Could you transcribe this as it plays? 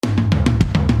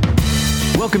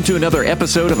Welcome to another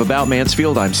episode of About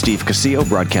Mansfield. I'm Steve Casillo,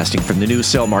 broadcasting from the new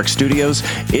Cellmark Studios.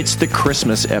 It's the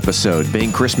Christmas episode.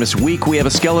 Being Christmas week, we have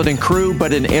a skeleton crew,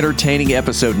 but an entertaining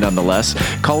episode nonetheless.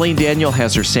 Colleen Daniel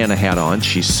has her Santa hat on.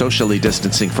 She's socially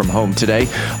distancing from home today,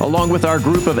 along with our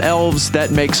group of elves that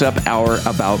makes up our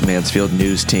About Mansfield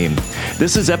news team.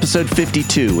 This is episode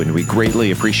 52, and we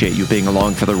greatly appreciate you being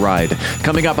along for the ride.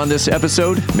 Coming up on this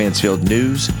episode, Mansfield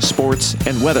news, sports,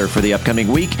 and weather for the upcoming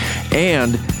week,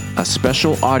 and a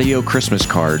special audio Christmas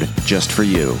card just for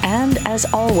you. And as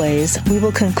always, we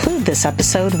will conclude this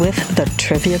episode with the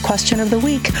trivia question of the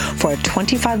week for a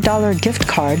 $25 gift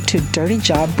card to Dirty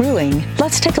Job Brewing.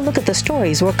 Let's take a look at the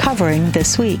stories we're covering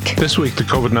this week. This week, the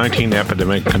COVID-19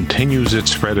 epidemic continues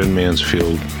its spread in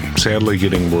Mansfield, sadly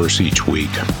getting worse each week.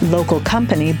 Local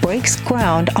company breaks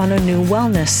ground on a new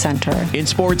wellness center. In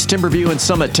sports, Timberview and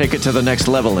Summit take it to the next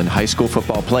level in high school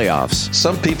football playoffs.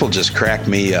 Some people just crack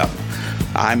me up.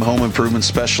 I'm home improvement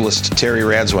specialist Terry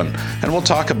Radzwin, and we'll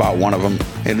talk about one of them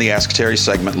in the Ask Terry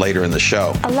segment later in the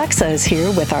show. Alexa is here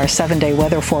with our 7-day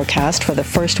weather forecast for the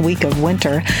first week of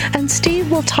winter, and Steve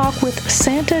will talk with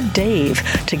Santa Dave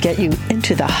to get you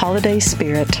into the holiday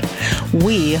spirit.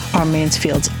 We are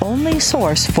Mansfield's only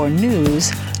source for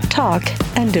news, talk,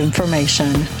 and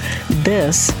information.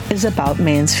 This is About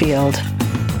Mansfield.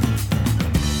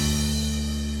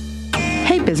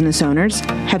 Hey business owners,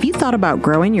 have you thought about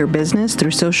growing your business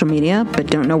through social media but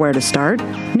don't know where to start?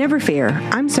 Never fear,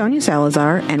 I'm Sonia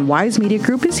Salazar and Wise Media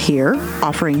Group is here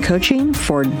offering coaching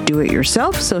for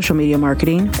do-it-yourself social media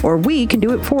marketing, or we can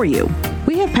do it for you.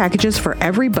 We have packages for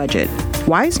every budget.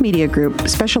 Wise Media Group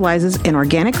specializes in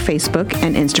organic Facebook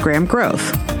and Instagram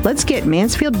growth. Let's get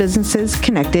Mansfield businesses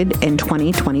connected in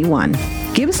 2021.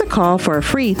 Give us a call for a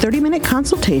free 30-minute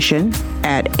consultation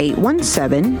at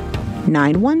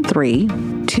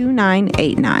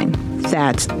 817-913-2989.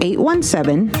 That's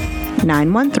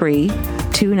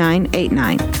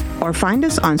 817-913-2989. Or find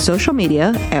us on social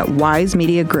media at Wise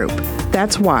Media Group.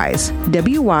 That's Wise,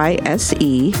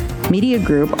 W-Y-S-E, Media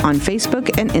Group on Facebook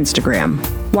and Instagram.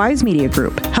 Wise Media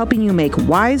Group, helping you make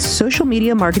wise social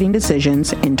media marketing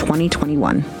decisions in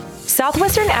 2021.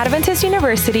 Southwestern Adventist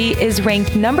University is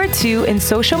ranked number 2 in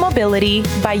social mobility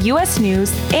by U.S.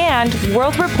 News and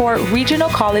World Report Regional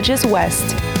Colleges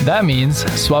West. That means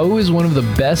SWAU is one of the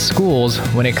best schools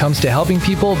when it comes to helping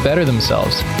people better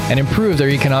themselves and improve their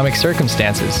economic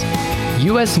circumstances.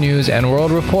 U.S. News and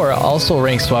World Report also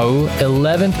rank SWAU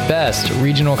 11th best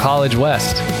Regional College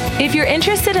West. If you're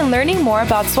interested in learning more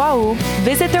about SWAU,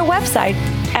 visit their website,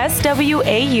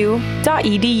 swau.edu.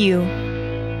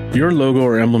 Your logo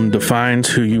or emblem defines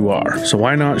who you are, so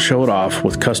why not show it off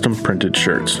with custom printed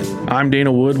shirts? I'm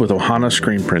Dana Wood with Ohana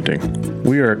Screen Printing.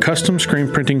 We are a custom screen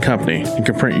printing company and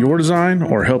can print your design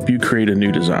or help you create a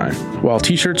new design. While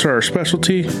t-shirts are our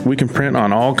specialty, we can print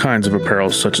on all kinds of apparel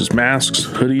such as masks,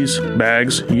 hoodies,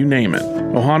 bags, you name it.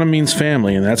 Ohana means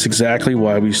family, and that's exactly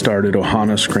why we started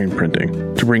Ohana Screen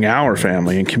Printing, to bring our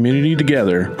family and community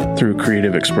together through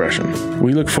creative expression.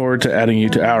 We look forward to adding you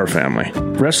to our family.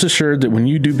 Rest assured that when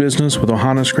you do business with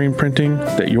Ohana Screen Printing,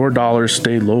 that your dollars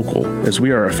stay local, as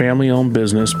we are a family-owned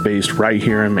business based right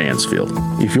here in Mansfield.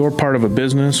 If you're part of a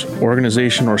business,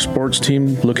 organization, or sports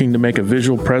team looking to make a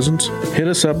visual presence, hit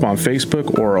us up on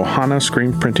Facebook or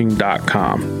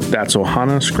ohanascreenprinting.com. That's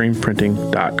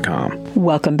ohanascreenprinting.com.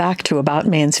 Welcome back to About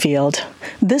Mansfield.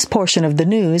 This portion of the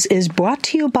news is brought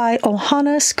to you by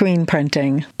Ohana Screen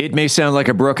Printing. It may sound like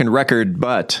a broken record,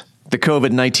 but the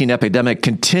COVID-19 epidemic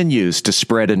continues to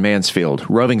spread in Mansfield.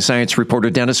 Roving science reporter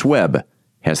Dennis Webb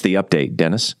has the update.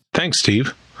 Dennis? Thanks,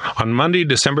 Steve. On Monday,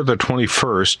 December the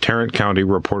 21st, Tarrant County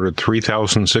reported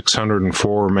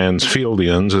 3,604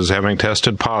 Mansfieldians as having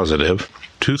tested positive.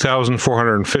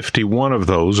 2,451 of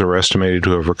those are estimated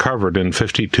to have recovered, and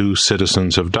 52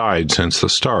 citizens have died since the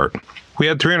start. We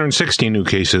had 360 new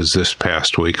cases this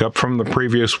past week, up from the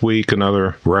previous week,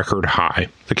 another record high.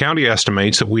 The county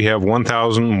estimates that we have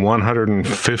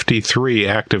 1,153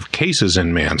 active cases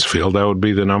in Mansfield. That would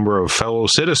be the number of fellow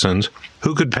citizens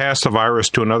who could pass the virus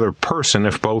to another person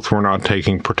if both were not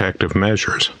taking protective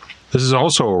measures. This is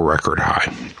also a record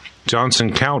high.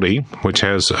 Johnson County, which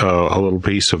has a little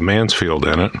piece of Mansfield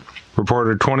in it,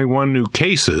 reported 21 new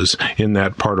cases in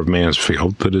that part of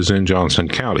Mansfield that is in Johnson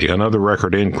County, another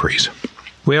record increase.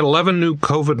 We had 11 new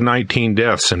COVID-19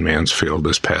 deaths in Mansfield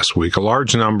this past week, a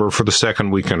large number for the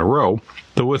second week in a row,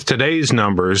 though with today's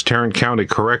numbers, Tarrant County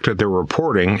corrected their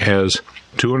reporting as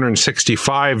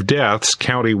 265 deaths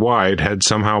countywide had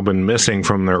somehow been missing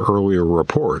from their earlier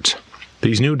reports.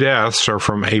 These new deaths are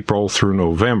from April through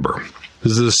November.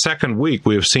 This is the second week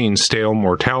we have seen stale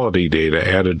mortality data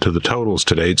added to the totals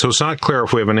to date, so it's not clear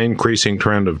if we have an increasing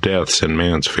trend of deaths in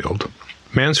Mansfield.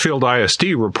 Mansfield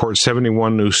ISD reports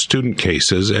 71 new student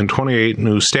cases and 28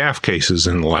 new staff cases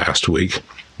in the last week.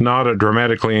 Not a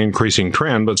dramatically increasing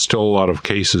trend, but still a lot of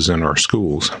cases in our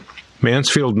schools.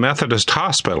 Mansfield Methodist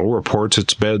Hospital reports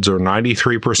its beds are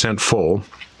 93% full,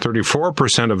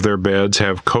 34% of their beds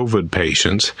have COVID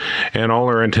patients, and all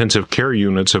their intensive care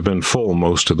units have been full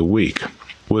most of the week,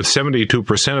 with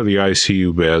 72% of the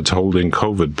ICU beds holding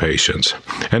COVID patients,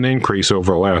 an increase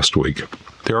over last week.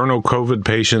 There are no COVID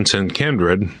patients in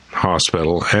Kindred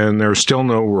Hospital, and there's still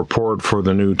no report for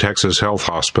the new Texas Health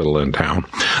Hospital in town,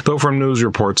 though from news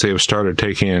reports they have started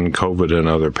taking in COVID and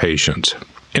other patients.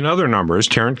 In other numbers,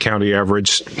 Tarrant County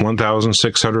averaged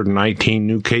 1,619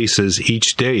 new cases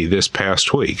each day this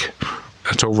past week.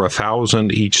 That's over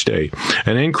 1,000 each day,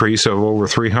 an increase of over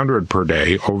 300 per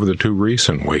day over the 2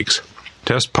 recent weeks.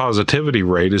 Test positivity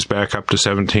rate is back up to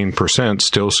 17%,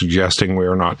 still suggesting we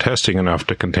are not testing enough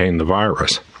to contain the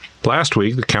virus. Last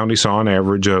week, the county saw an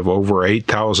average of over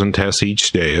 8,000 tests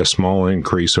each day, a small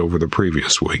increase over the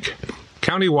previous week.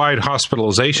 Countywide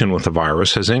hospitalization with the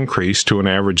virus has increased to an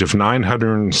average of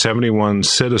 971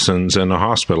 citizens in a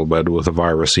hospital bed with the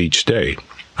virus each day,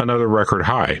 another record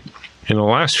high. In the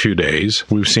last few days,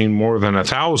 we've seen more than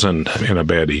 1,000 in a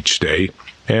bed each day,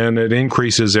 and it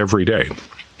increases every day.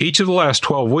 Each of the last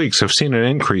 12 weeks have seen an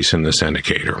increase in this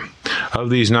indicator. Of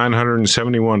these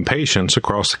 971 patients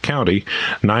across the county,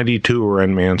 92 are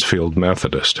in Mansfield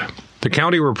Methodist. The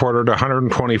county reported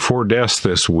 124 deaths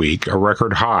this week, a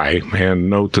record high, and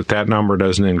note that number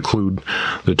doesn't include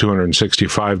the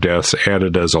 265 deaths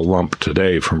added as a lump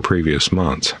today from previous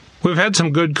months. We've had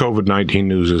some good COVID-19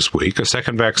 news this week. A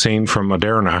second vaccine from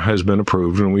Moderna has been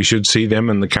approved, and we should see them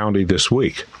in the county this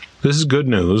week. This is good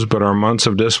news, but our months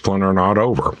of discipline are not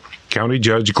over. County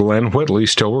Judge Glenn Whitley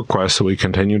still requests that we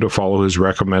continue to follow his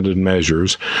recommended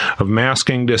measures of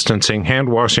masking, distancing, hand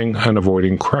washing, and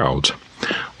avoiding crowds.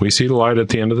 We see the light at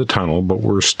the end of the tunnel, but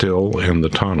we're still in the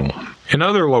tunnel. In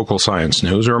other local science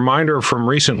news, a reminder from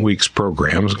recent week's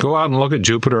programs, go out and look at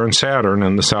Jupiter and Saturn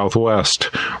in the southwest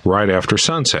right after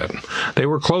sunset. They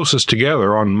were closest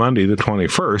together on Monday the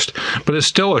 21st, but it's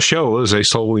still a show as they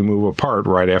slowly move apart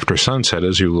right after sunset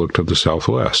as you look to the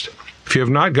southwest. If you have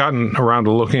not gotten around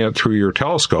to looking at it through your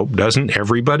telescope, doesn't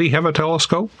everybody have a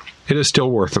telescope? It is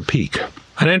still worth a peek.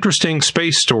 An interesting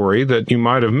space story that you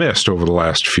might have missed over the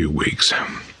last few weeks.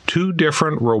 2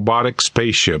 different robotic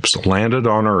spaceships landed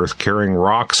on Earth carrying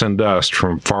rocks and dust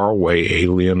from faraway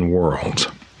alien worlds.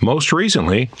 Most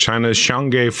recently, China's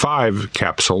Chang'e 5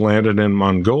 capsule landed in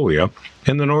Mongolia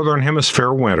in the northern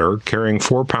hemisphere winter, carrying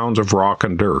 4 pounds of rock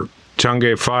and dirt.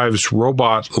 Chang'e 5's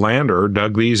robot lander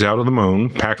dug these out of the moon,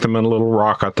 packed them in a little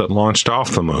rocket that launched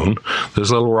off the moon.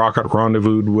 This little rocket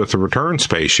rendezvoused with the return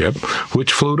spaceship,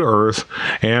 which flew to Earth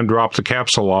and dropped the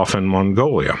capsule off in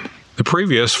Mongolia. The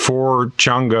previous 4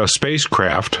 Chang'e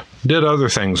spacecraft did other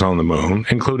things on the moon,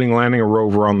 including landing a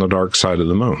rover on the dark side of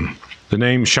the moon. The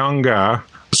name Chang'e,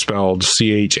 spelled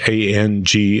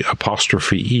Chang''E,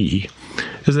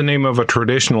 is the name of a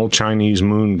traditional Chinese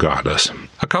moon goddess.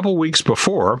 A couple weeks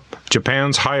before,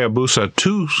 Japan's Hayabusa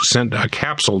 2 sent a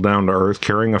capsule down to Earth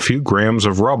carrying a few grams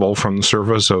of rubble from the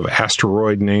surface of an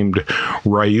asteroid named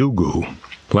Ryugu,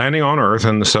 landing on Earth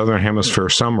in the southern hemisphere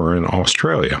summer in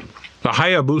Australia. The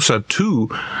Hayabusa 2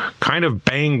 kind of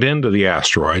banged into the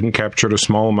asteroid and captured a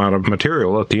small amount of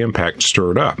material that the impact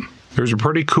stirred up. There's a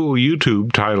pretty cool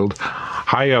YouTube titled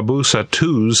Hayabusa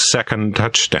 2's Second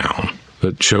Touchdown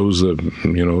that shows the,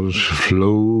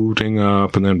 floating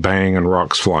up and then bang and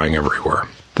rocks flying everywhere.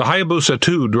 The Hayabusa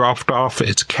 2 dropped off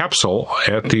its capsule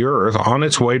at the Earth on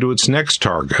its way to its next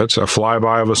targets, a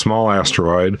flyby of a small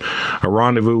asteroid, a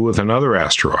rendezvous with another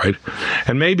asteroid,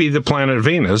 and maybe the planet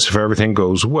Venus if everything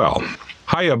goes well.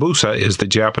 Hayabusa is the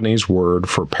Japanese word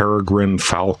for peregrine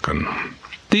falcon.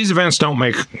 These events don't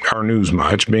make our news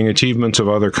much, being achievements of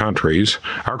other countries,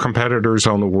 our competitors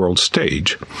on the world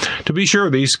stage. To be sure,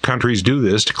 these countries do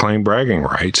this to claim bragging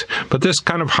rights, but this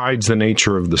kind of hides the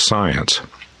nature of the science.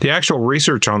 The actual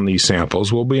research on these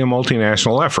samples will be a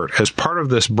multinational effort, as part of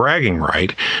this bragging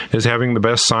right is having the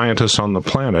best scientists on the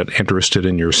planet interested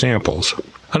in your samples.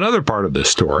 Another part of this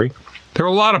story, there are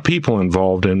a lot of people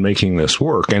involved in making this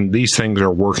work, and these things are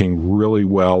working really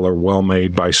well or well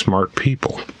made by smart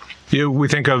people. We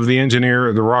think of the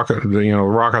engineer, the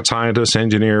rocket scientists,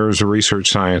 engineers, the research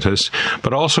scientists,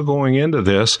 but also going into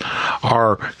this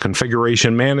are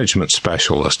configuration management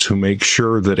specialists who make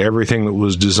sure that everything that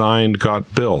was designed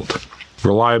got built.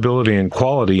 reliability and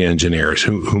quality engineers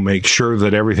who make sure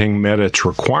that everything met its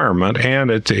requirement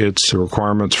and its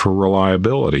requirements for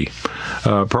reliability.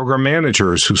 Program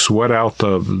managers who sweat out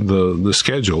the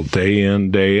schedule day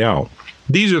in, day out.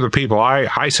 These are the people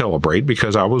I celebrate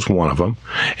because I was one of them.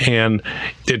 And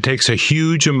it takes a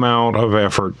huge amount of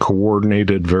effort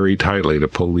coordinated very tightly to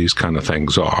pull these kind of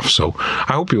things off. So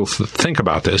I hope you'll think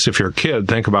about this. If you're a kid,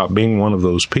 think about being one of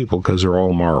those people because they're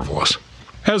all marvelous.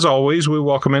 As always, we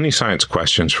welcome any science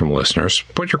questions from listeners.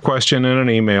 Put your question in an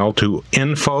email to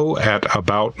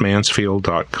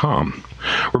info@aboutmansfield.com.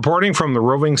 Reporting from the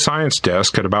roving science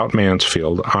desk at About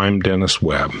Mansfield, I'm Dennis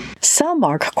Webb.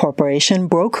 Cellmark Corporation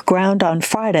broke ground on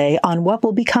Friday on what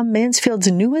will become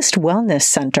Mansfield's newest wellness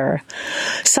center.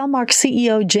 Cellmark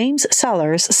CEO James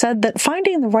Sellers said that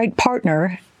finding the right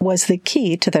partner was the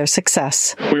key to their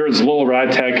success. We were this little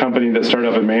ragtag company that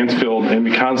started up in Mansfield, and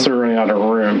we constantly running out of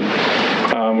room.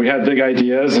 We had big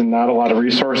ideas and not a lot of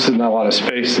resources, not a lot of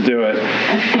space to do it.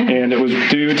 And it was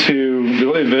due to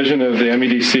really the vision of the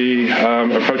MEDC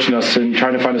approaching us and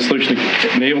trying to find a solution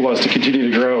to enable us to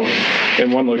continue to grow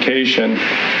in one location.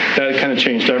 That kind of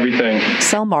changed everything.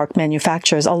 Cellmark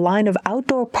manufactures a line of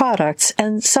outdoor products,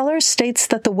 and Sellers states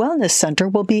that the wellness center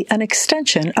will be an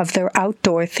extension of their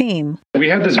outdoor theme. We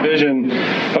had this vision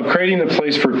of creating a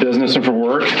place for business and for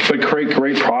work, but create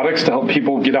great products to help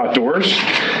people get outdoors.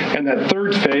 And that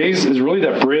third phase is really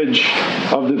that bridge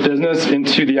of the business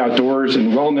into the outdoors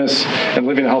and wellness and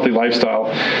living a healthy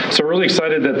lifestyle. So we're really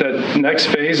excited that that next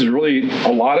phase is really,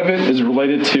 a lot of it is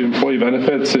related to employee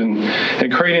benefits and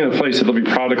creating a place that they'll be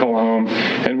proud to call home.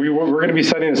 And we're going to be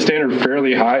setting the standard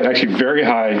fairly high, actually very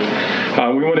high.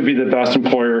 We want to be the best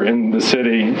employer in the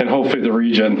city and hopefully the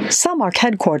region. Cellmark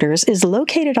headquarters is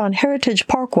located on Heritage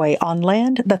Parkway on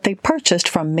land that they purchased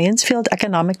from Mansfield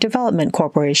Economic Development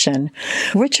Corporation.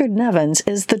 Richard Nevins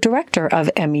is the director of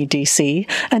MEDC,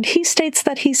 and he states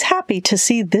that he's happy to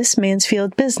see this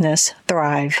Mansfield business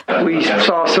thrive. We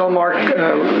saw Cellmark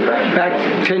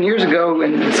back 10 years ago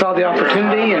and saw the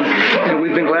opportunity, and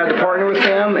we've been glad to partner with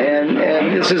them, and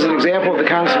this is an example of the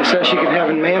kind of success you can have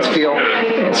in Mansfield.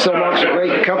 And Cellmark's a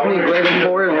great company, a great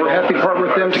employer, and we're happy to partner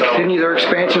with them to continue their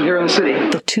expansion here in the city.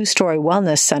 The two-story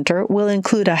wellness center will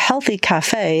include a healthy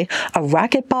cafe, a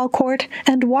racquetball court,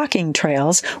 and walking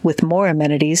trails, with more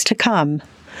amenities to come.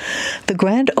 The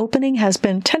grand opening has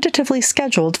been tentatively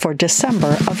scheduled for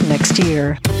December of next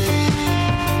year.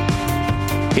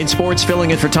 In sports,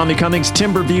 filling in for Tommy Cummings,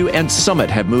 Timberview and Summit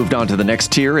have moved on to the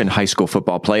next tier in high school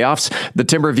football playoffs. The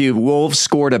Timberview Wolves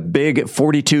scored a big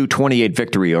 42-28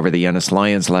 victory over the Ennis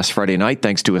Lions last Friday night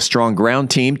thanks to a strong ground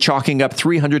team, chalking up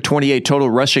 328 total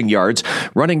rushing yards.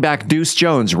 Running back Deuce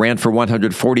Jones ran for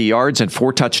 140 yards and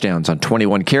 4 touchdowns on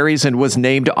 21 carries and was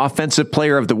named Offensive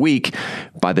Player of the Week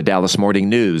by the Dallas Morning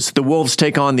News. The Wolves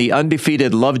take on the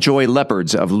undefeated Lovejoy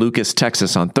Leopards of Lucas,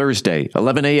 Texas on Thursday,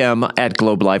 11 a.m. at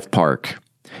Globe Life Park.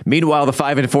 Meanwhile, the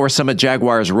 5-4 Summit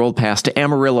Jaguars rolled past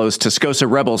Amarillo's Tascosa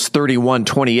Rebels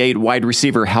 31-28. Wide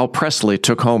receiver Hal Presley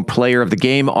took home Player of the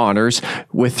Game honors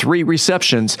with 3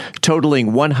 receptions,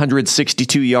 totaling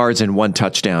 162 yards and 1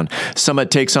 touchdown. Summit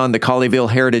takes on the Colleyville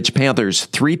Heritage Panthers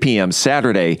 3 p.m.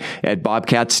 Saturday at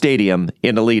Bobcat Stadium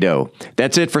in Aledo.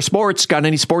 That's it for sports. Got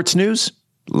any sports news?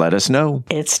 Let us know.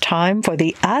 It's time for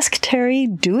the Ask Terry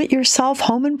Do-It-Yourself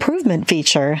Home Improvement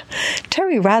feature.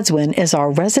 Terry Radzwin is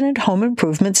our resident home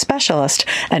improvement specialist,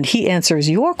 and he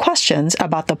answers your questions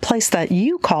about the place that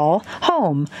you call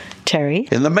home. Terry?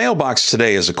 In the mailbox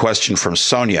today is a question from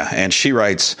Sonia, and she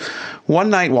writes,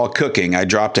 "One night while cooking, I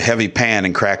dropped a heavy pan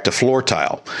and cracked a floor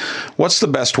tile. What's the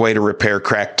best way to repair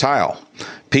cracked tile?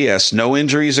 P.S. No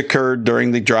injuries occurred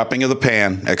during the dropping of the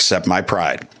pan, except my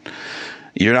pride."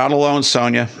 You're not alone,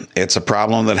 Sonia. It's a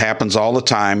problem that happens all the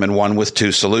time and one with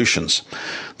 2 solutions.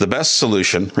 The best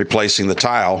solution, replacing the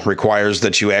tile, requires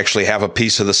that you actually have a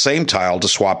piece of the same tile to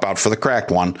swap out for the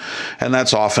cracked one, and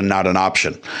that's often not an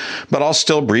option. But I'll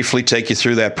still briefly take you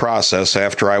through that process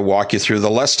after I walk you through the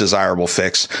less desirable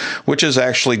fix, which is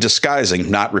actually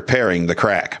disguising, not repairing the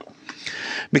crack.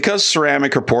 Because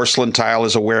ceramic or porcelain tile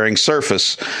is a wearing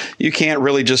surface, you can't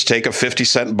really just take a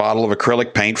 50-cent bottle of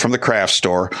acrylic paint from the craft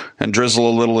store and drizzle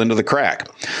a little into the crack.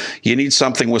 You need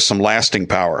something with some lasting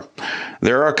power.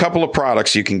 There are a couple of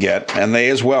products you can get, and they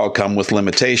as well come with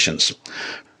limitations.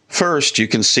 First, you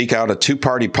can seek out a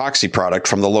 2-part epoxy product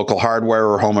from the local hardware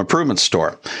or home improvement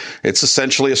store. It's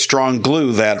essentially a strong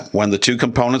glue that, when the 2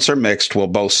 components are mixed, will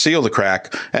both seal the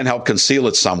crack and help conceal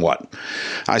it somewhat.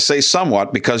 I say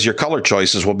somewhat because your color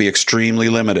choices will be extremely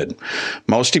limited.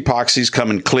 Most epoxies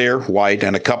come in clear, white,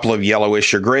 and a couple of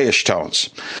yellowish or grayish tones.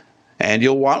 And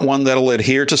you'll want one that'll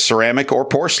adhere to ceramic or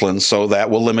porcelain, so that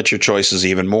will limit your choices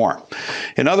even more.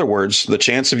 In other words, the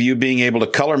chance of you being able to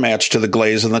color match to the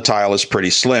glaze in the tile is pretty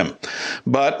slim,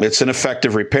 but it's an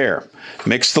effective repair.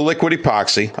 Mix the liquid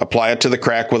epoxy, apply it to the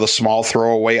crack with a small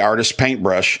throwaway artist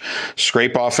paintbrush,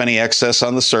 scrape off any excess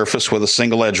on the surface with a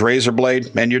single-edge razor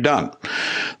blade, and you're done.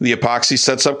 The epoxy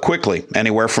sets up quickly,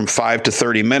 anywhere from 5 to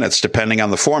 30 minutes depending on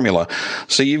the formula,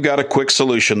 so you've got a quick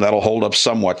solution that'll hold up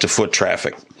somewhat to foot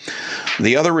traffic.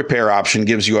 The other repair option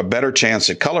gives you a better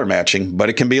chance at color matching, but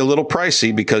it can be a little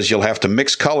pricey because you'll have to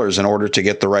mix colors in order to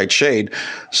get the right shade,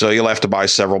 so you'll have to buy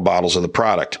several bottles of the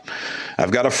product.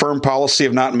 I've got a firm policy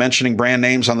of not mentioning brand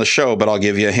names on the show, but I'll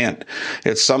give you a hint.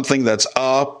 It's something that's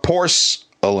a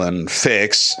porcelain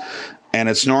fix, and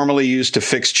it's normally used to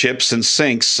fix chips and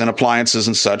sinks and appliances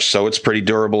and such, so it's pretty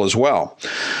durable as well.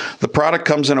 The product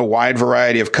comes in a wide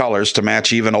variety of colors to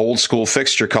match even old-school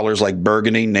fixture colors like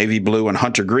burgundy, navy blue, and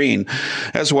hunter green,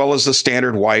 as well as the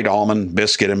standard white, almond,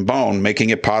 biscuit, and bone, making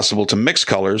it possible to mix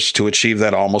colors to achieve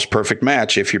that almost perfect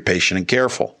match if you're patient and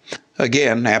careful.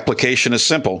 Again, application is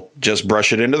simple. Just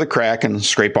brush it into the crack and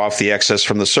scrape off the excess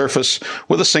from the surface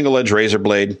with a single-edge razor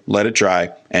blade, let it dry,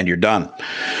 and you're done.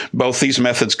 Both these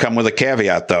methods come with a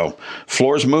caveat, though.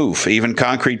 Floors move, even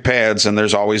concrete pads, and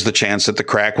there's always the chance that the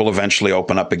crack will eventually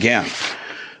open up again.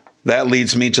 That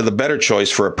leads me to the better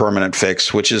choice for a permanent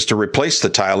fix, which is to replace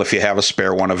the tile if you have a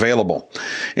spare one available.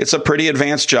 It's a pretty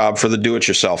advanced job for the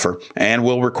do-it-yourselfer and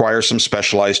will require some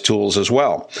specialized tools as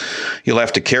well. You'll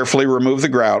have to carefully remove the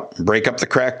grout, break up the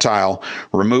cracked tile,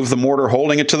 remove the mortar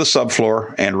holding it to the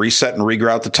subfloor, and reset and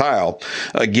regrout the tile,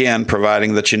 again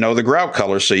providing that you know the grout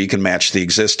color so you can match the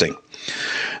existing.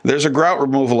 There's a grout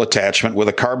removal attachment with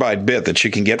a carbide bit that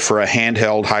you can get for a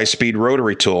handheld high-speed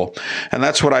rotary tool, and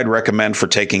that's what I'd recommend for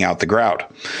taking out the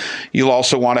grout. You'll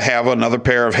also want to have another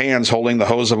pair of hands holding the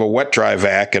hose of a wet-dry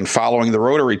vac and following the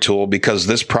rotary tool because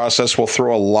this process will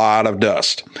throw a lot of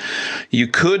dust. You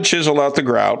could chisel out the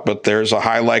grout, but there's a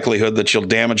high likelihood that you'll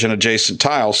damage an adjacent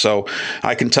tile, so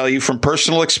I can tell you from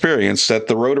personal experience that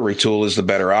the rotary tool is the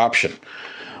better option.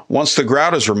 Once the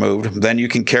grout is removed, then you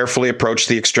can carefully approach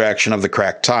the extraction of the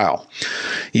cracked tile.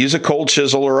 Use a cold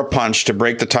chisel or a punch to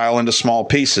break the tile into small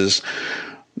pieces,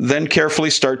 then carefully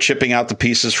start chipping out the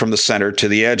pieces from the center to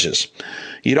the edges.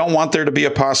 You don't want there to be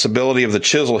a possibility of the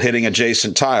chisel hitting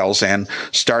adjacent tiles, and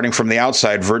starting from the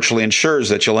outside virtually ensures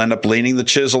that you'll end up leaning the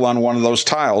chisel on one of those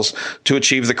tiles to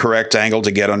achieve the correct angle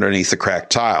to get underneath the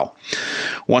cracked tile.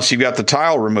 Once you've got the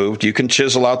tile removed, you can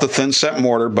chisel out the thin-set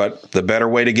mortar, but the better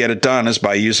way to get it done is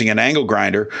by using an angle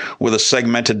grinder with a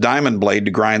segmented diamond blade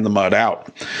to grind the mud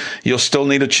out. You'll still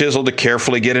need a chisel to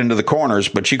carefully get into the corners,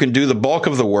 but you can do the bulk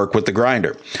of the work with the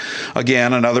grinder.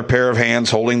 Again, another pair of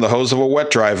hands holding the hose of a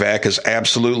wet-dry vac is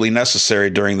absolutely necessary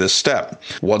during this step.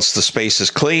 Once the space is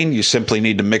clean, you simply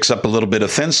need to mix up a little bit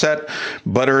of thin-set,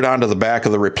 butter it onto the back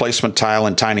of the replacement tile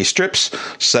in tiny strips,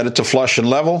 set it to flush and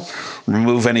level,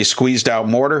 remove any squeezed out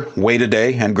mortar, wait a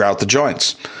day, and grout the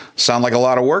joints. Sound like a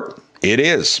lot of work? It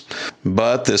is.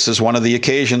 But this is one of the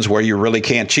occasions where you really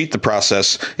can't cheat the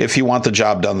process if you want the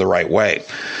job done the right way.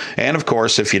 And of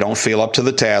course, if you don't feel up to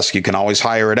the task, you can always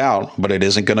hire it out, but it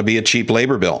isn't going to be a cheap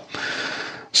labor bill.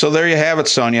 So there you have it,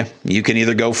 Sonia. You can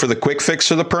either go for the quick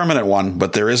fix or the permanent one,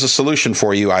 but there is a solution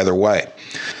for you either way.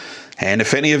 And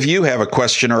if any of you have a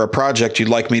question or a project you'd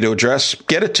like me to address,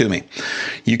 get it to me.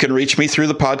 You can reach me through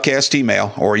the podcast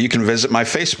email, or you can visit my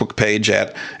Facebook page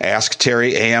at Ask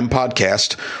Terry AM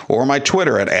Podcast, or my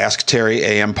Twitter at Ask Terry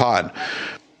AM Pod.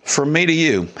 From me to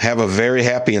you, have a very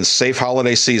happy and safe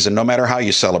holiday season, no matter how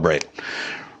you celebrate.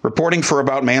 Reporting for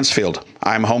About Mansfield,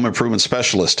 I'm Home Improvement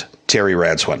Specialist Terry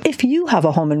Radswin. If you have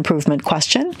a home improvement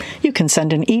question, you can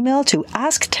send an email to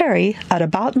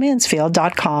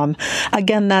askterry@aboutmansfield.com.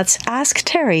 Again, that's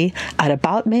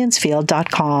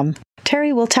askterry@aboutmansfield.com.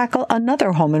 Terry will tackle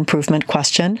another home improvement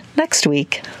question next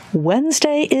week.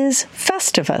 Wednesday is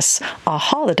Festivus, a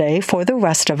holiday for the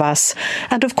rest of us.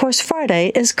 And of course,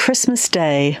 Friday is Christmas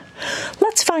Day.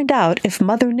 Let's find out if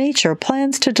Mother Nature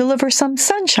plans to deliver some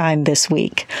sunshine this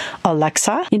week.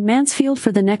 Alexa? In Mansfield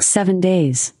for the next 7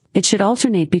 days, it should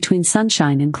alternate between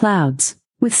sunshine and clouds,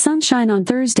 with sunshine on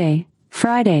Thursday,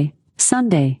 Friday,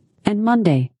 Sunday, and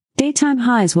Monday. Daytime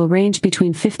highs will range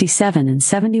between 57 and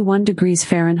 71 degrees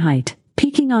Fahrenheit,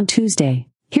 peaking on Tuesday.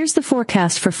 Here's the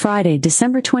forecast for Friday,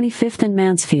 December 25th in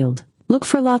Mansfield. Look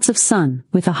for lots of sun,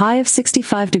 with a high of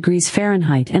 65 degrees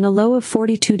Fahrenheit and a low of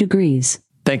 42 degrees.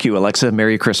 Thank you, Alexa.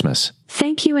 Merry Christmas.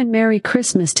 Thank you and Merry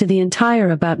Christmas to the entire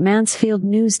About Mansfield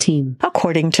news team.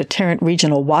 According to Tarrant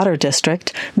Regional Water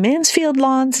District, Mansfield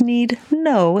lawns need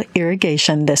no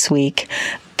irrigation this week.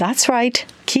 That's right.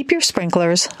 Keep your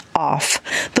sprinklers off.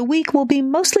 The week will be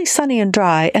mostly sunny and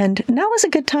dry, and now is a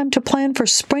good time to plan for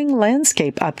spring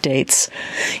landscape updates.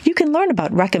 You can learn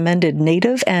about recommended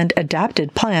native and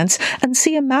adapted plants and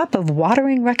see a map of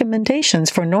watering recommendations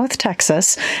for North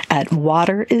Texas at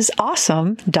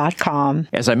waterisawesome.com.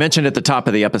 As I mentioned at the top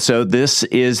of the episode, this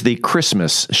is the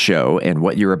Christmas show, and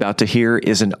what you're about to hear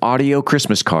is an audio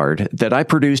Christmas card that I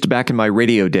produced back in my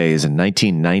radio days in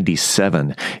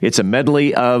 1997. It's a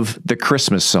medley of the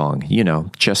Christmas song, you know,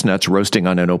 chestnuts roasting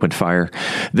on an open fire.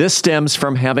 This stems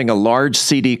from having a large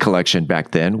CD collection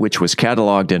back then, which was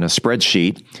cataloged in a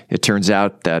spreadsheet. It turns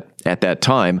out that at that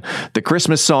time, the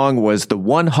Christmas song was the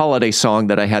one holiday song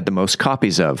that I had the most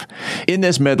copies of. In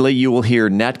this medley, you will hear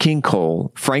Nat King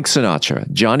Cole, Frank Sinatra,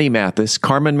 Johnny Mathis,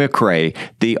 Carmen McRae,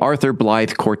 the Arthur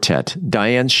Blythe Quartet,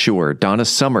 Diane Shore, Donna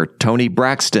Summer, Tony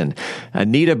Braxton,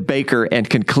 Anita Baker, and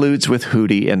concludes with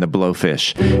Hootie and the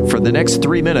Blowfish. For the next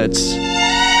 3 minutes,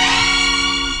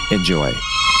 enjoy.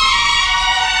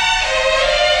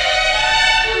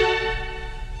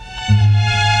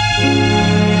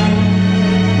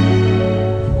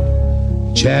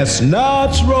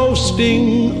 Chestnuts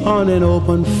roasting on an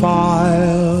open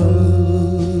fire,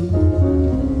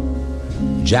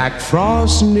 Jack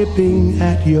Frost nipping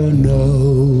at your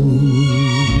nose,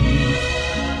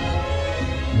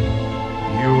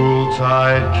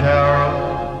 Yuletide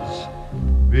carols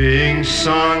being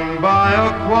sung by a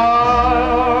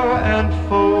choir, and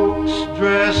folks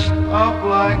dressed up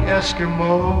like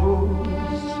Eskimos.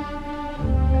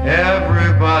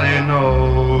 Everybody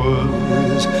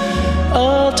knows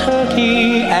a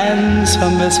turkey and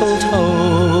some mistletoe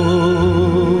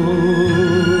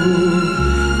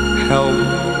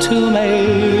help to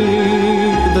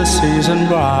make the season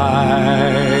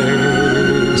bright.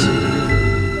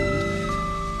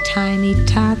 Tiny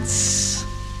tots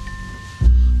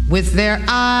with their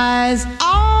eyes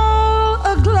all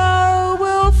aglow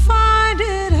will find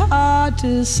it hard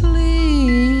to sleep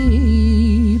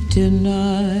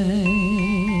tonight.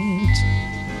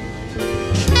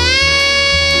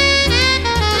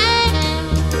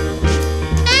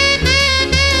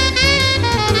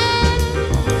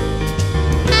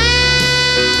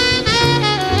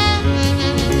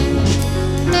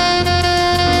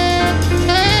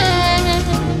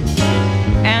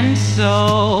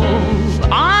 So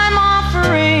I'm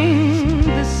offering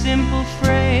the simple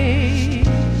phrase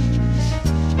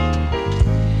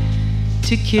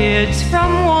to kids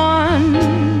from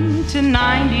 1 to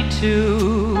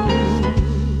 92.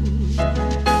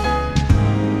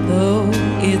 Though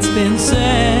it's been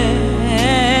said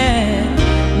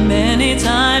many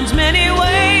times, many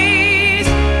ways,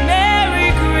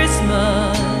 Merry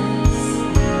Christmas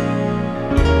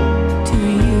to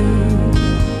you.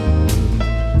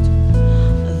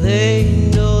 They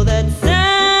know that Santa's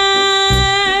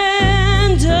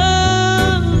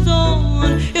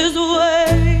on his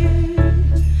way,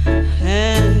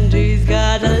 and he's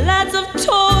got lots of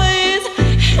toys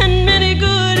and many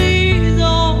goodies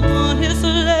on his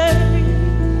sleigh.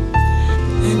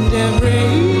 And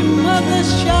every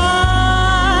mother's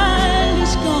child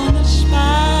is gonna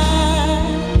smile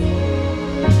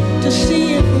to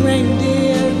see if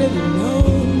reindeer really know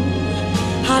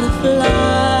how to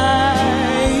fly.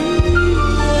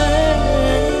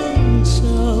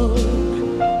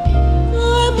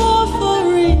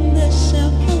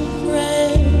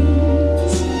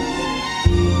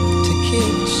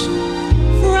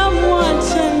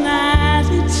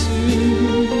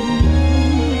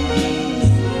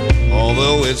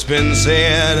 It's been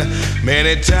said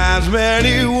many times,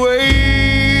 many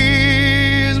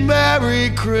ways,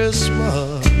 Merry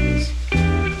Christmas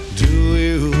to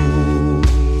you.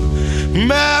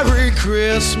 Merry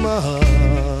Christmas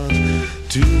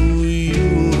to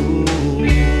you.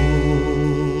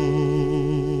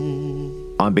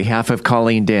 On behalf of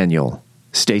Colleen Daniel,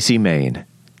 Stacy Main,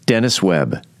 Dennis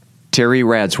Webb, Terry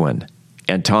Radswin,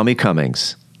 and Tommy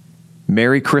Cummings,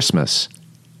 Merry Christmas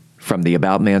from the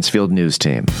About Mansfield News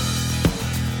Team.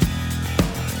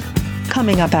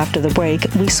 Coming up after the break,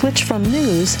 we switch from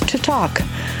news to talk.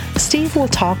 Steve will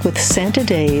talk with Santa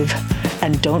Dave.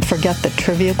 And don't forget the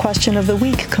trivia question of the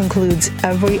week concludes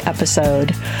every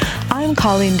episode. I'm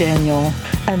Colleen Daniel,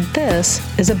 and this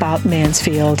is About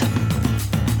Mansfield.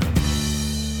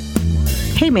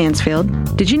 Hey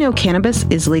Mansfield, did you know cannabis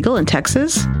is legal in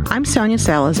Texas? I'm Sonia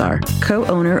Salazar,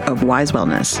 co-owner of Wise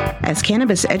Wellness. As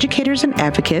cannabis educators and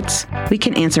advocates, we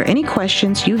can answer any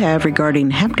questions you have regarding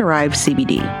hemp-derived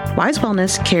CBD. Wise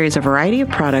Wellness carries a variety of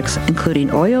products,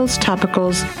 including oils,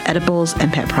 topicals, edibles,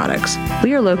 and pet products.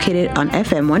 We are located on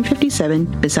FM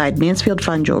 157 beside Mansfield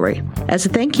Fine Jewelry. As a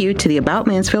thank you to the About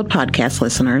Mansfield podcast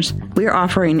listeners, we are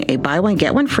offering a buy one,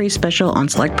 get one free special on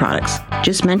select products.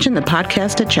 Just mention the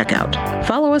podcast at checkout.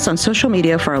 Follow us on social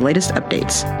media for our latest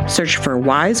updates. Search for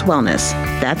Wise Wellness.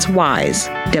 That's Wise,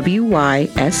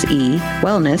 W-Y-S-E,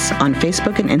 Wellness on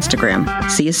Facebook and Instagram.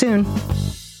 See you soon.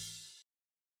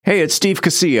 Hey, it's Steve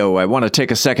Casillo. I want to take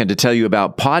a second to tell you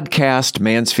about Podcast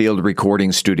Mansfield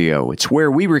Recording Studio. It's where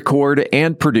we record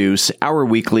and produce our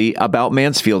weekly About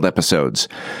Mansfield episodes.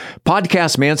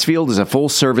 Podcast Mansfield is a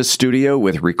full-service studio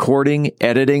with recording,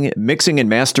 editing, mixing, and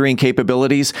mastering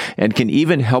capabilities, and can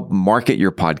even help market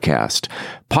your podcast.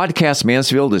 Podcast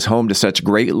Mansfield is home to such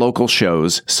great local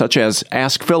shows, such as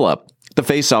Ask Philip, The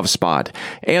Face-Off Spot,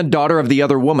 and Daughter of the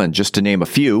Other Woman, just to name a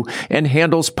few, and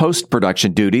handles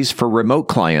post-production duties for remote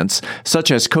clients,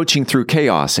 such as Coaching Through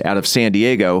Chaos out of San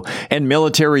Diego and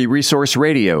Military Resource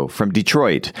Radio from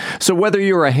Detroit. So whether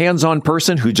you're a hands-on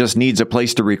person who just needs a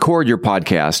place to record your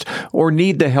podcast or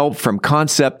need the help from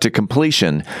concept to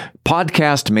completion,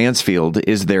 Podcast Mansfield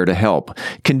is there to help.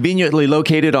 Conveniently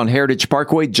located on Heritage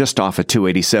Parkway, just off of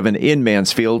 287 in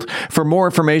Mansfield. For more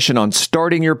information on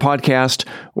starting your podcast,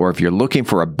 or if you're looking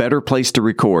for a better place to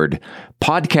record,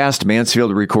 Podcast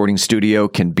Mansfield Recording Studio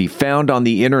can be found on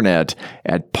the internet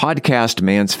at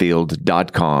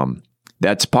podcastmansfield.com.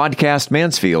 That's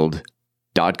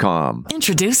podcastmansfield.com.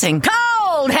 Introducing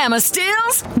Cold Hammer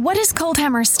Stills. What is Cold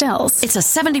Hammer Stills? It's a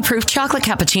 70-proof chocolate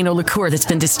cappuccino liqueur that's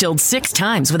been distilled 6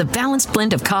 times with a balanced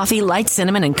blend of coffee, light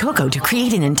cinnamon, and cocoa to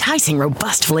create an enticing,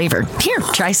 robust flavor. Here,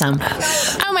 try some.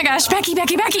 Oh my gosh, Becky,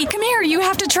 come here. You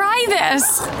have to try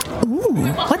this. Ooh,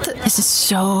 what the? This is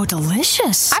so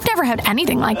delicious. I've never had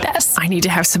anything like this. I need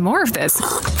to have some more of this.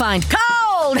 Find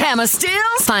Cold Hammer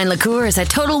Stills. Find liqueurs at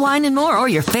Total Wine & More or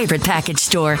your favorite package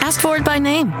store. Ask for it by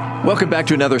name. Welcome back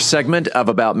to another segment of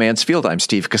About Mansfield. I'm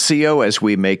Steve Casillo as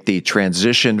we make the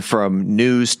transition from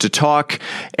news to talk.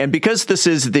 And because this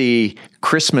is the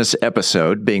Christmas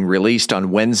episode being released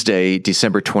on Wednesday,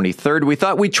 December 23rd, we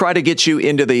thought we'd try to get you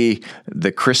into the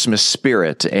Christmas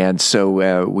spirit. And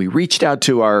so we reached out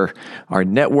to our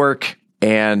network.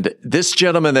 And this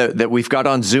gentleman that we've got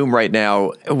on Zoom right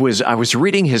now I was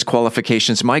reading his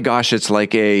qualifications. My gosh, it's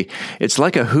like a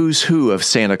who's who of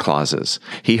Santa Clauses.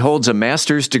 He holds a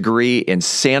master's degree in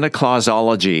Santa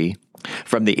Clausology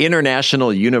from the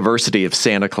International University of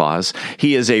Santa Claus.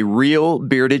 He is a real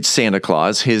bearded Santa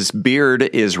Claus. His beard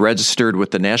is registered with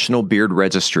the National Beard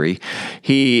Registry.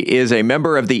 He is a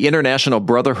member of the International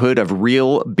Brotherhood of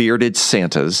Real Bearded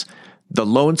Santas, the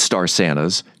Lone Star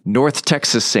Santas, North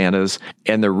Texas Santas,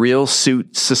 and the Real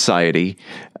Suit Society.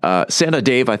 Santa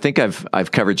Dave, I think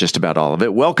I've covered just about all of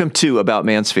it. Welcome to About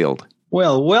Mansfield.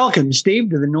 Well, welcome, Steve,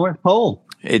 to the North Pole.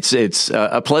 It's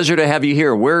a pleasure to have you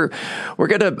here. We're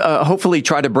going to hopefully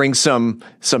try to bring some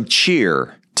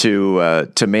cheer to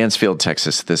Mansfield,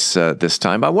 Texas this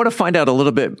time. I want to find out a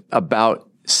little bit about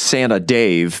Santa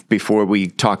Dave before we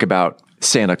talk about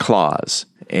Santa Claus.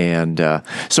 And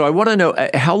so I want to know,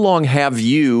 how long have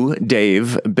you,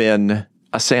 Dave, been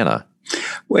a Santa?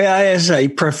 Well, as a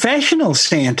professional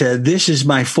Santa, this is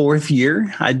my 4th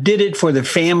year. I did it for the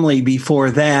family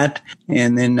before that.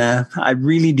 And then I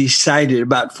really decided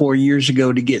about 4 years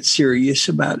ago to get serious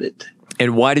about it.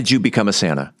 And why did you become a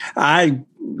Santa? I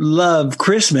love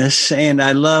Christmas and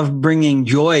I love bringing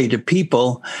joy to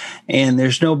people. And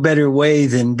there's no better way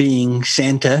than being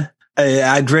Santa.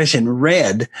 I dress in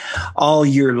red all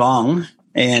year long,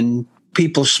 and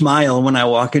people smile when I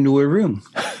walk into a room.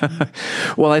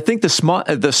 Well, I think the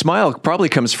smile probably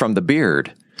comes from the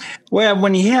beard. Well,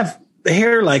 when you have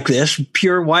hair like this,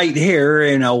 pure white hair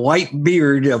and a white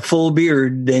beard, a full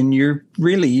beard, then you're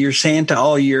Santa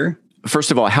all year. First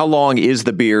of all, how long is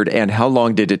the beard, and how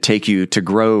long did it take you to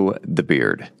grow the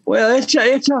beard? Well, it's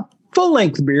a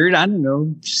full-length beard, I don't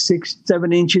know,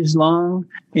 6-7 inches long.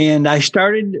 And I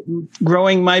started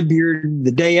growing my beard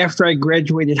the day after I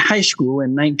graduated high school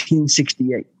in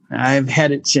 1968. I've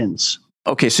had it since.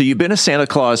 Okay, so you've been a Santa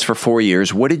Claus for 4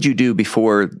 years. What did you do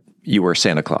before you were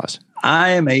Santa Claus? I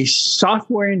am a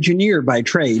software engineer by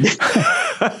trade.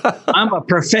 I'm a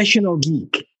professional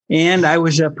geek. And I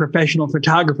was a professional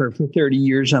photographer for 30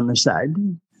 years on the side.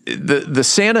 The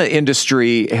Santa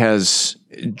industry has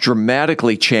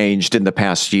dramatically changed in the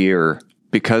past year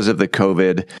because of the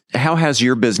COVID. How has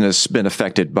your business been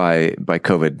affected by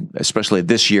COVID, especially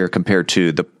this year compared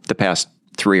to the past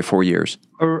 3 or 4 years?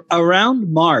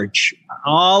 Around March,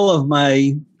 all of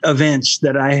my events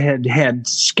that I had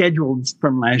scheduled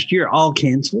from last year all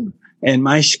canceled, and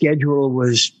my schedule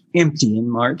was empty in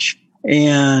March.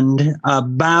 And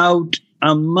about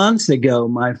a month ago,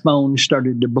 my phone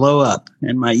started to blow up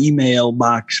and my email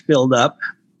box filled up.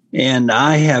 And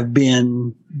I have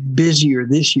been busier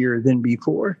this year than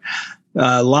before.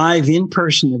 Live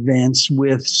in-person events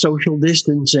with social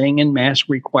distancing and mask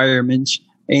requirements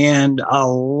and a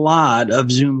lot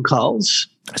of Zoom calls.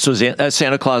 So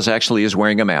Santa Claus actually is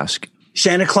wearing a mask.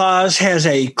 Santa Claus has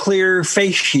a clear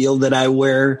face shield that I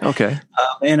wear. Okay.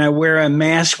 And I wear a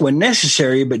mask when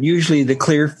necessary, but usually the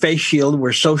clear face shield,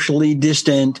 we're socially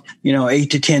distant,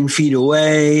 8 to 10 feet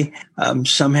away.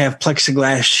 Some have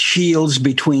plexiglass shields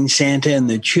between Santa and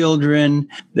the children.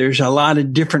 There's a lot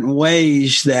of different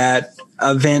ways that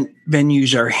event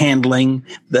venues are handling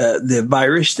the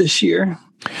virus this year.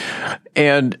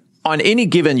 And on any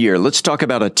given year, let's talk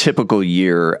about a typical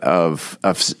year of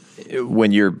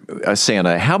when you're a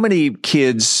Santa. How many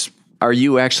kids are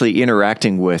you actually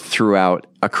interacting with throughout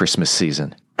a Christmas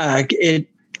season? It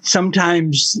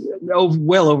sometimes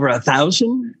well over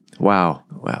 1,000. Wow.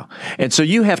 And so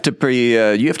you have to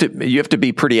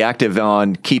be pretty active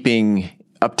on keeping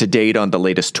up to date on the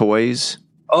latest toys.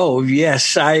 Oh,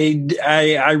 yes.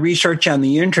 I research on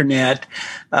the internet.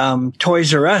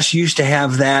 Toys R Us used to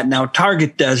have that. Now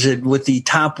Target does it with the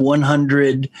top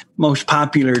 100 most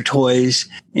popular toys.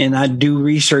 And I do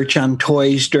research on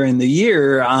toys during the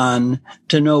year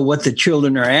to know what the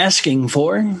children are asking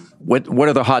for. What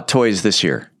are the hot toys this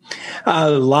year?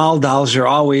 Lol dolls are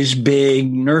always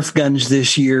big. Nerf guns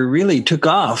this year really took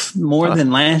off more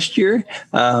than last year.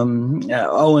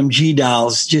 OMG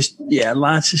dolls,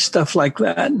 lots of stuff like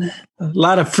that. A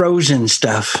lot of Frozen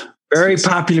stuff. Very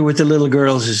popular with the little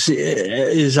girls is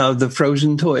the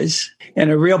Frozen toys.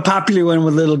 And a real popular one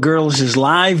with little girls is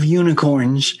live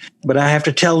unicorns. But I have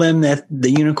to tell them that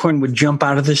the unicorn would jump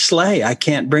out of the sleigh. I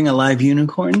can't bring a live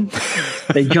unicorn.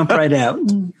 They jump right out.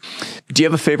 Do you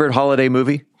have a favorite holiday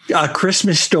movie? A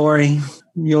Christmas Story.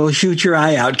 You'll shoot your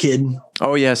eye out, kid.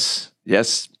 Oh, yes.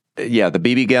 Yes. Yeah, the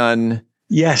BB gun.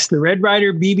 Yes, the Red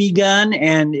Ryder BB gun.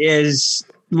 And as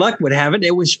luck would have it,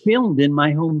 it was filmed in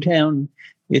my hometown.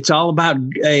 It's all about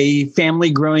a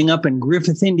family growing up in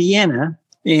Griffith, Indiana.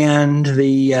 And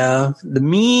the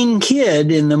mean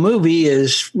kid in the movie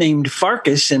is named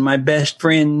Farkas, and my best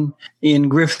friend in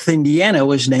Griffith, Indiana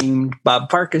was named Bob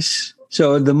Farkas.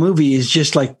 So the movie is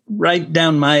just like right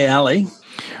down my alley.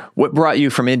 What brought you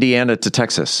from Indiana to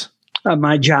Texas?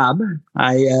 My job.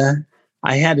 I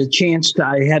had a chance.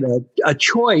 I had a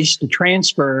choice to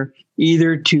transfer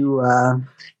either to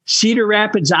Cedar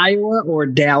Rapids, Iowa, or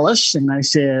Dallas, and I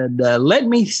said, "Let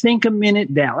me think a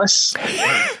minute, Dallas."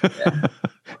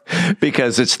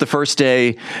 Because it's the first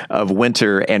day of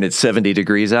winter and it's 70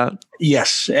 degrees out?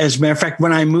 Yes. As a matter of fact,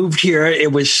 when I moved here,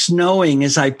 it was snowing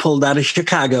as I pulled out of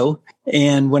Chicago.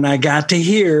 And when I got to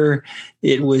here,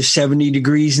 it was 70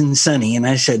 degrees and sunny. And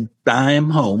I said, I am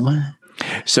home.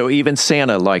 So even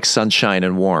Santa likes sunshine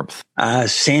and warmth.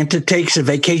 Santa takes a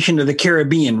vacation to the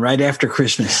Caribbean right after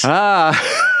Christmas.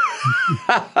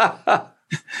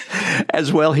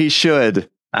 As well he should.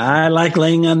 I like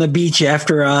laying on the beach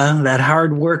after that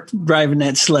hard work driving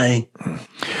that sleigh.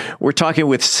 We're talking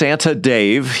with Santa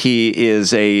Dave. He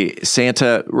is a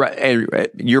Santa.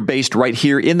 You're based right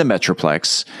here in the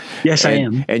Metroplex. Yes, I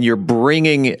am. And you're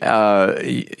bringing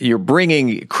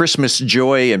Christmas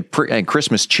joy and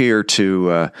Christmas cheer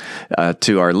to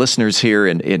our listeners here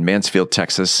in Mansfield,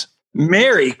 Texas.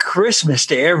 Merry Christmas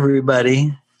to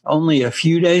everybody. Only a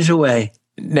few days away.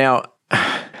 Now,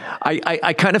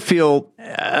 I kind of feel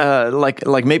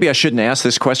like maybe I shouldn't ask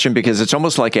this question because it's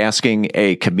almost like asking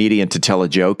a comedian to tell a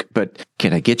joke, but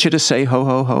can I get you to say ho,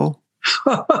 ho, ho?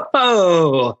 Ho, ho,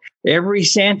 ho. Every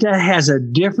Santa has a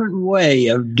different way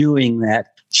of doing that.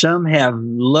 Some have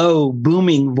low,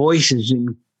 booming voices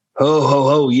and ho,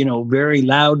 ho, ho, very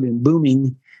loud and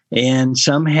booming. And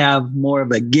some have more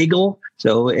of a giggle.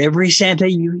 So every Santa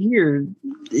you hear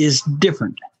is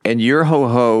different. And your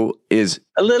ho-ho is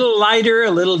a little lighter,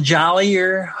 a little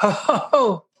jollier.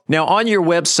 Ho-ho-ho. Now, on your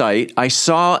website, I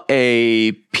saw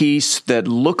a piece that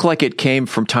looked like it came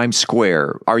from Times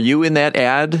Square. Are you in that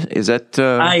ad? Is that?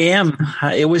 I am.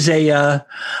 It was a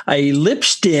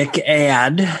lipstick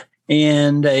ad,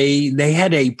 and they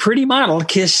had a pretty model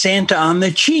kiss Santa on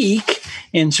the cheek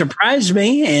and surprised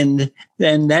me, and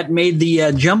then that made the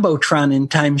Jumbotron in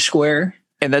Times Square.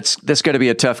 And that's going to be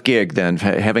a tough gig then,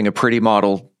 having a pretty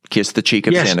model kiss the cheek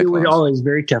of Santa Claus. Yes, it was always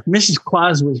very tough. Mrs.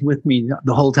 Claus was with me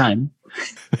the whole time.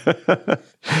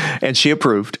 And she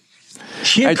approved.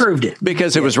 She improved it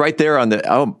because it was right there on the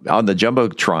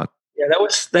Jumbotron. Yeah,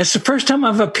 that's the first time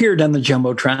I've appeared on the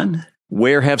Jumbotron.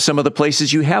 Where have some of the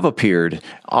places you have appeared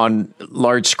on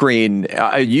large screen?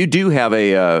 You do have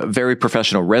a very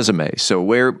professional resume. So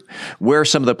where are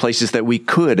some of the places that we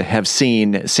could have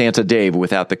seen Santa Dave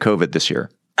without the COVID this year?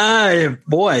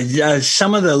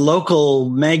 Some of the local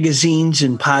magazines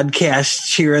and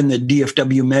podcasts here in the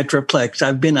DFW Metroplex.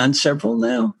 I've been on several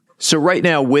now. So right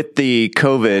now with the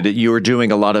COVID, you're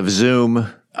doing a lot of Zoom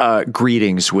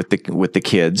greetings with the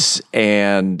kids,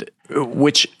 and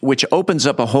which opens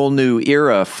up a whole new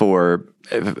era for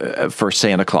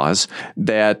Santa Claus,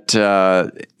 that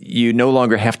you no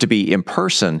longer have to be in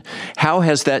person. How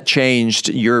has that changed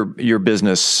your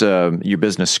business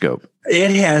scope?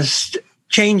 It has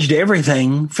changed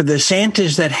everything for the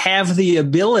Santas that have the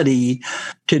ability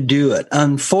to do it.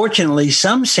 Unfortunately,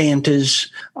 some Santas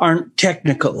aren't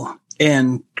technical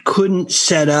and couldn't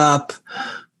set up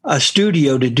a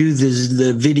studio to do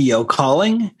the video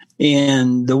calling.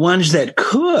 And the ones that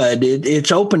could,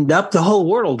 it's opened up the whole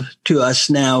world to us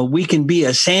now. We can be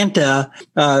a Santa.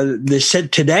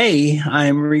 Today,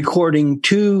 I'm recording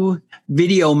 2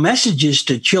 video messages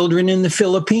to children in the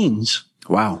Philippines.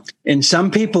 Wow. And some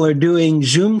people are doing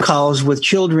Zoom calls with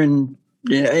children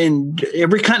in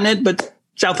every continent but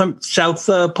South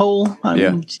Pole. I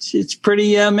mean, it's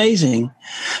pretty amazing.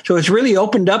 So it's really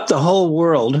opened up the whole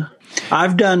world.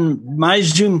 My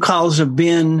Zoom calls have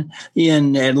been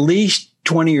in at least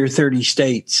 20 or 30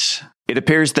 states. It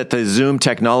appears that the Zoom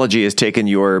technology has taken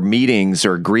your meetings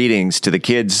or greetings to the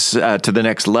kids to the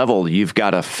next level. You've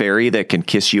got a fairy that can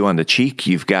kiss you on the cheek.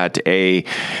 You've got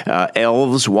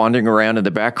elves wandering around in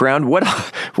the background.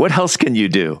 What else can you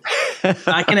do?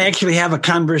 I can actually have a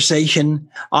conversation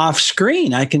off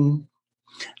screen. I can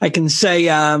say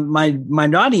my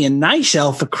naughty and nice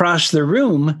elf across the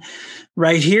room,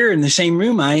 right here in the same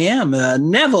room I am.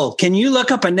 Neville, can you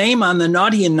look up a name on the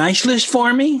naughty and nice list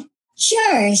for me?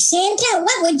 Sure, Santa.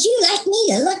 What would you like me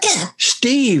to look up?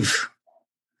 Steve.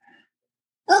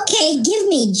 Okay, give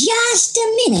me just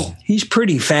a minute. He's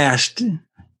pretty fast.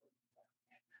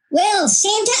 Well,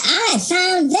 Santa, I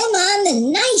found them on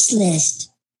the nice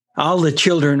list. All the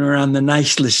children are on the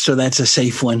nice list, so that's a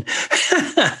safe one.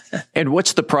 And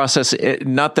what's the process?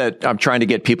 Not that I'm trying to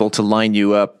get people to line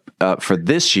you up for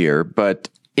this year, but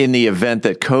in the event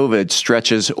that COVID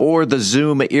stretches or the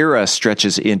Zoom era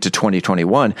stretches into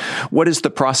 2021, what is the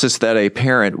process that a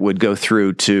parent would go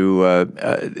through to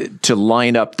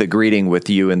line up the greeting with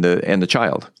you and the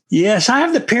child? Yes, I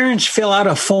have the parents fill out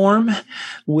a form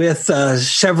with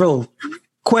several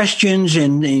questions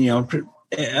and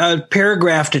a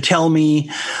paragraph to tell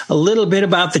me a little bit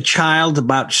about the child,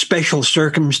 about special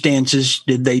circumstances.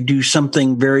 Did they do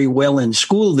something very well in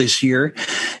school this year?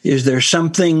 Is there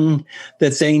something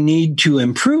that they need to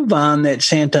improve on that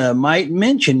Santa might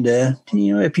mention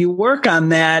if you work on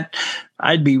that,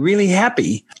 I'd be really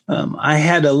happy. I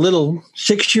had a little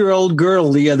 6-year-old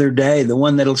girl the other day, the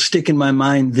one that'll stick in my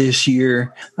mind this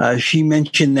year. She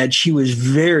mentioned that she was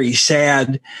very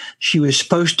sad. She was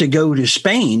supposed to go to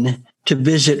Spain to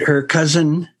visit her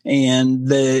cousin, and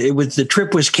the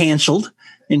trip was canceled,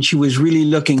 and she was really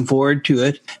looking forward to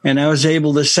it. And I was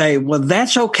able to say, well,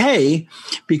 that's okay,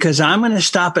 because I'm going to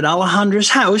stop at Alejandra's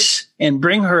house and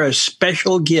bring her a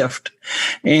special gift.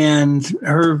 And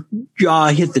her jaw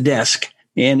hit the desk.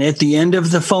 And at the end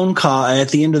of the phone call, at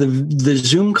the end of the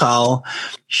Zoom call,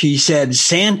 she said,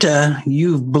 Santa,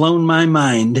 you've blown my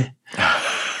mind.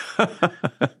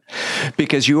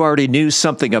 Because you already knew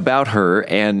something about her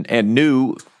and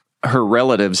knew her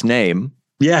relative's name.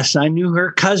 Yes, I knew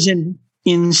her cousin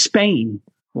in Spain.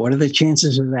 What are the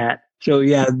chances of that? So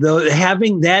yeah,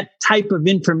 having that type of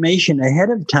information ahead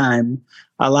of time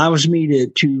allows me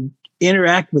to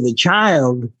interact with a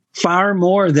child far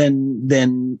more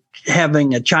than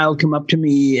having a child come up to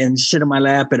me and sit on my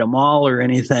lap at a mall or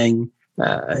anything.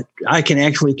 I can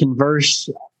actually converse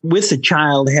with the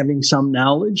child having some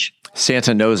knowledge.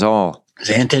 Santa knows all.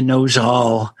 Santa knows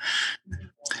all.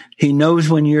 He knows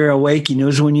when you're awake. He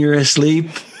knows when you're asleep.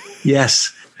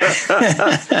 Yes.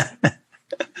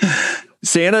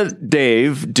 Santa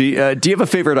Dave, do you have a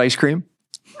favorite ice cream?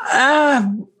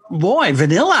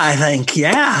 Vanilla, I think.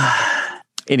 Yeah.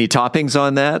 Any toppings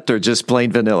on that or just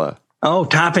plain vanilla? Oh,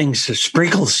 toppings,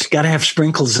 sprinkles. Got to have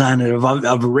sprinkles on it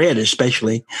of red,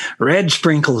 especially red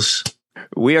sprinkles.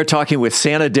 We are talking with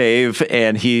Santa Dave,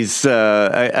 and he's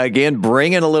again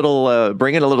bringing a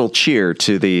little cheer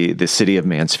to the city of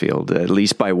Mansfield, at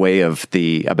least by way of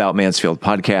the About Mansfield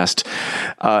podcast.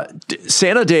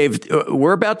 Santa Dave,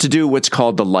 we're about to do what's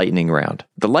called the lightning round.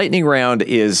 The lightning round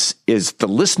is the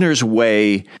listener's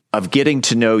way of getting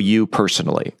to know you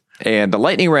personally, and the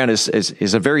lightning round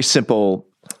is a very simple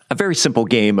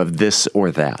game of this or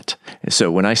that.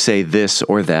 So when I say this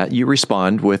or that, you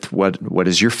respond with what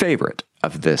is your favorite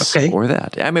of this or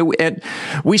that. I mean,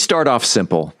 we start off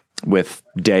simple with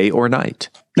day or night.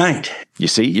 Night. You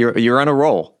see, you're on a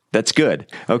roll. That's good.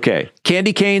 Okay.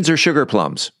 Candy canes or sugar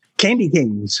plums? Candy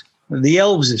canes. The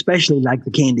elves especially like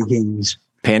the candy canes.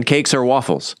 Pancakes or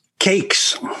waffles?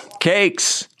 Cakes.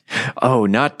 Cakes. Oh,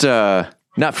 not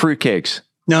fruit cakes.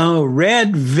 No,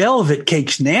 red velvet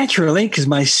cakes naturally, because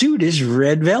my suit is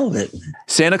red velvet.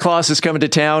 Santa Claus is coming to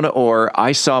town, or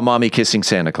I saw Mommy kissing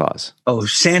Santa Claus? Oh,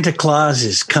 Santa Claus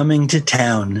is coming to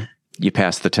town. You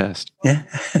passed the test. Yeah.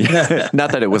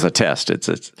 Not that it was a test.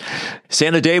 It's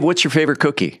Santa Dave, what's your favorite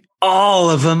cookie? All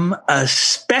of them,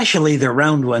 especially the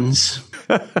round ones.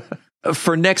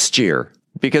 For next year,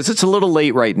 because it's a little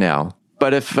late right now,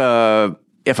 but if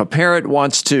a parent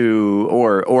wants to,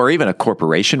 or even a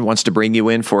corporation wants to bring you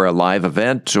in for a live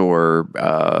event, or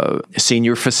a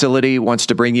senior facility wants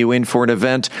to bring you in for an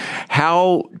event,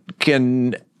 how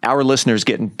can our listeners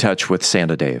get in touch with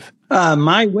Santa Dave?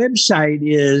 My website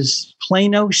is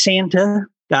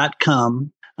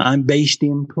planosanta.com. I'm based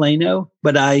in Plano,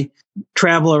 but I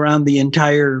travel around the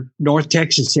entire North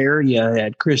Texas area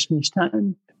at Christmas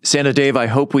time. Santa Dave, I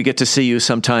hope we get to see you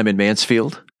sometime in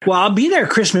Mansfield. Well, I'll be there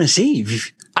Christmas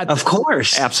Eve, of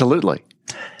course. Absolutely.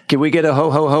 Can we get a ho,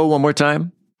 ho, ho one more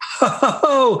time? Ho,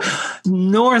 ho,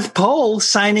 North Pole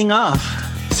signing off.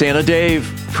 Santa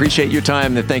Dave, appreciate your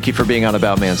time, and thank you for being on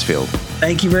About Mansfield.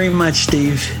 Thank you very much,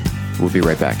 Steve. We'll be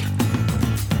right back.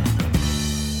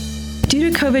 Due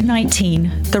to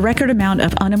COVID-19, the record amount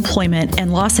of unemployment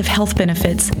and loss of health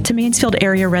benefits to Mansfield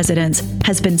area residents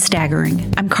has been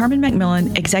staggering. I'm Carmen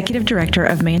McMillan, Executive Director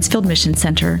of Mansfield Mission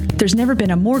Center. There's never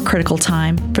been a more critical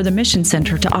time for the Mission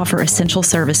Center to offer essential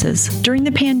services. During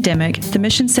the pandemic, the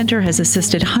Mission Center has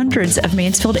assisted hundreds of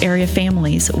Mansfield area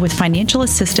families with financial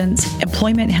assistance,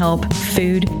 employment help,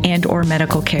 food, and or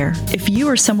medical care. If you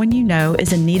or someone you know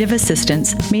is in need of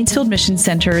assistance, Mansfield Mission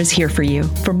Center is here for you.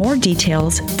 For more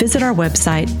details, visit our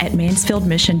website at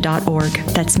mansfieldmission.org.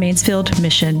 That's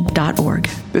mansfieldmission.org.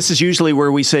 This is usually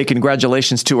where we say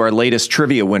congratulations to our latest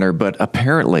trivia winner, but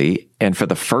apparently, and for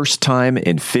the first time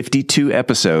in 52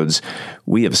 episodes,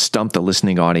 we have stumped the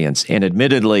listening audience. And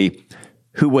admittedly,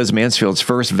 who was Mansfield's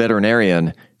first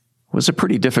veterinarian was a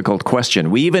pretty difficult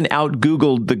question. We even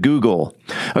out-Googled the Google.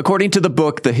 According to the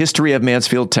book, The History of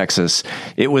Mansfield, Texas,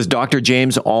 it was Dr.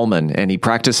 James Allman, and he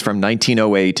practiced from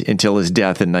 1908 until his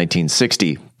death in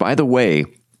 1960. By the way,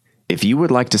 if you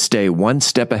would like to stay one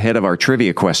step ahead of our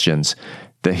trivia questions,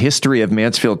 The History of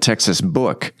Mansfield, Texas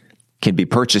book can be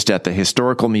purchased at the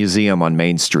Historical Museum on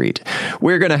Main Street.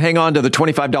 We're going to hang on to the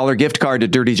 $25 gift card to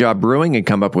Dirty Job Brewing and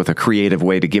come up with a creative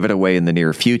way to give it away in the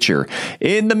near future.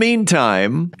 In the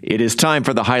meantime, it is time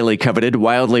for the highly coveted,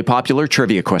 wildly popular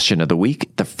trivia question of the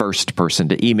week. The first person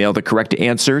to email the correct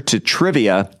answer to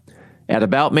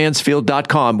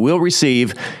trivia@aboutmansfield.com will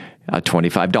receive a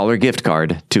 $25 gift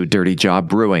card to Dirty Job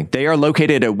Brewing. They are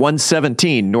located at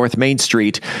 117 North Main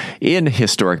Street in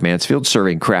historic Mansfield,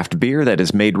 serving craft beer that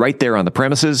is made right there on the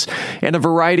premises, and a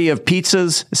variety of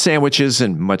pizzas, sandwiches,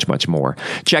 and much, much more.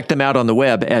 Check them out on the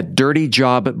web at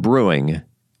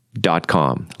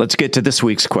dirtyjobbrewing.com. Let's get to this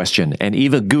week's question, and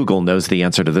even Google knows the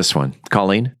answer to this one.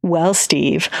 Colleen? Well,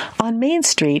 Steve, on Main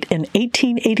Street in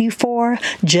 1884,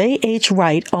 J.H.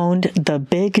 Wright owned the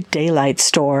Big Daylight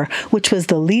Store, which was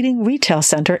the leading retail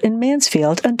center in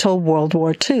Mansfield until World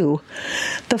War II.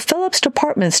 The Phillips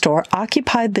Department Store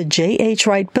occupied the J.H.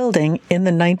 Wright building in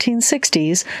the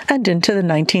 1960s and into the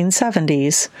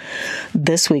 1970s.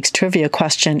 This week's trivia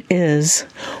question is,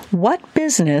 what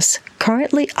business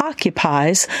currently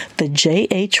occupies the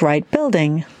J.H. Wright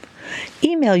building?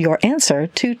 Email your answer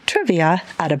to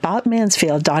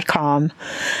trivia@aboutmansfield.com.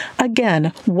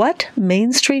 Again, what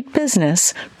Main Street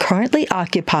business currently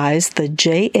occupies the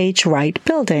J.H. Wright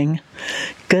building?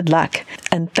 Good luck,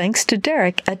 and thanks to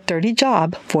Derek at Dirty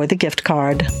Job for the gift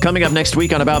card. Coming up next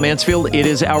week on About Mansfield, it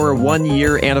is our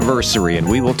 1-year anniversary, and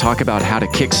we will talk about how to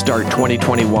kickstart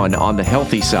 2021 on the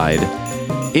healthy side.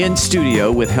 In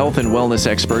studio with health and wellness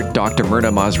expert Dr.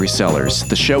 Myrna Masri-Sellers.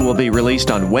 The show will be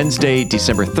released on Wednesday,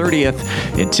 December 30th.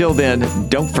 Until then,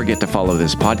 don't forget to follow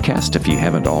this podcast if you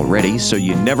haven't already, so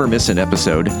you never miss an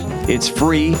episode. It's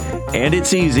free And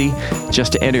it's easy.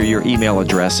 Just to enter your email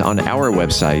address on our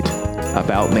website,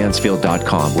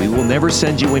 aboutmansfield.com. We will never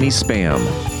send you any spam.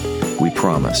 We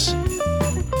promise.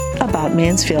 About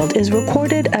Mansfield is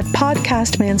recorded at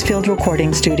Podcast Mansfield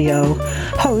Recording Studio.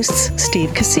 Hosts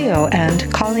Steve Casillo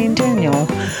and Colleen Daniel.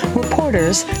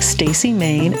 Reporters Stacy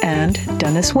Main and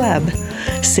Dennis Webb.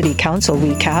 City Council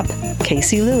Recap,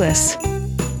 Casey Lewis.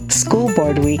 School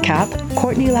Board Recap,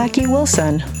 Courtney Lackey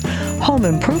Wilson. Home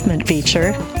Improvement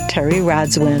Feature, Terry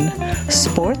Radzwin.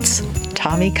 Sports,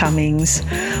 Tommy Cummings.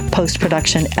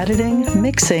 Post-production editing,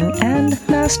 mixing, and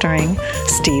mastering,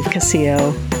 Steve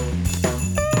Casillo.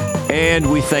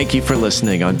 And we thank you for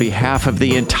listening. On behalf of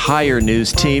the entire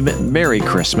news team, Merry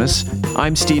Christmas.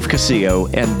 I'm Steve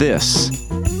Casillo, and this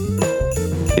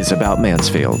is About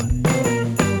Mansfield.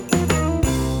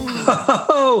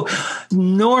 Oh,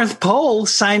 North Pole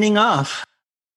signing off.